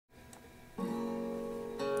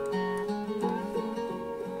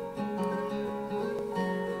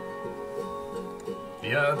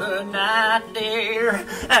The other night, dear,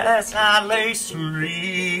 as I lay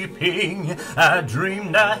sleeping, I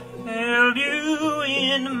dreamed I held you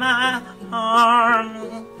in my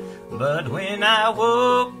arms. But when I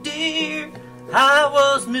woke, dear, I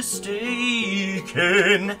was mistaken,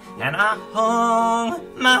 and I hung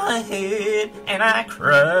my head and I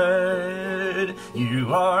cried.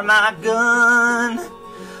 You are my gun,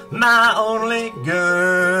 my only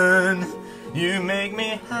gun. You make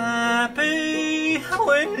me happy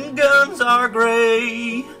when guns are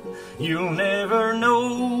gray. You'll never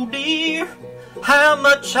know, dear, how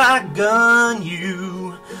much I gun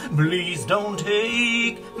you. Please don't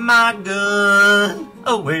take my gun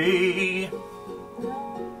away.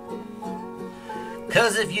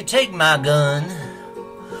 'Cause if you take my gun,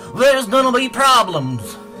 there's gonna be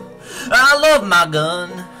problems. I love my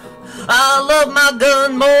gun. I love my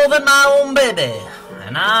gun more than my own baby.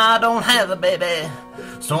 And I don't have a baby,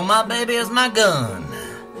 so my baby is my gun.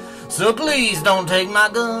 So please don't take my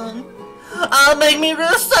gun. I'll make me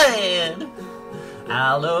real sad.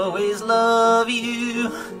 I'll always love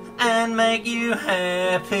you and make you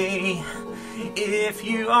happy if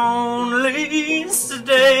you only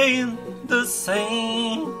stay the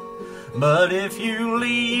same. But if you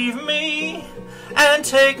leave me and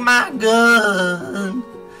take my gun,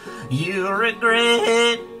 you'll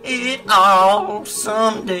regret it all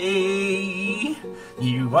someday.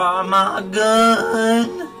 You are my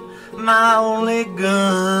gun, my only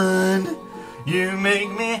gun. You make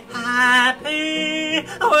me happy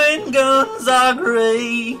when guns are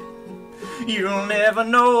gray. You'll never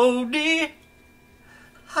know, dear,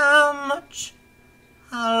 how much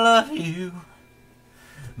I love you.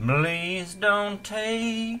 Please don't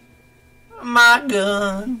take my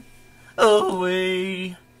gun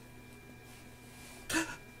away.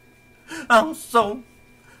 I'm so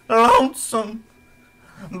lonesome,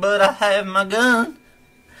 but I have my gun,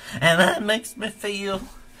 and that makes me feel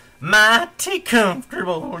mighty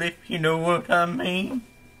comfortable, if you know what I mean.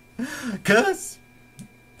 'Cause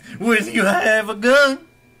with you I have a gun,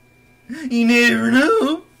 you never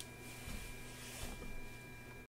know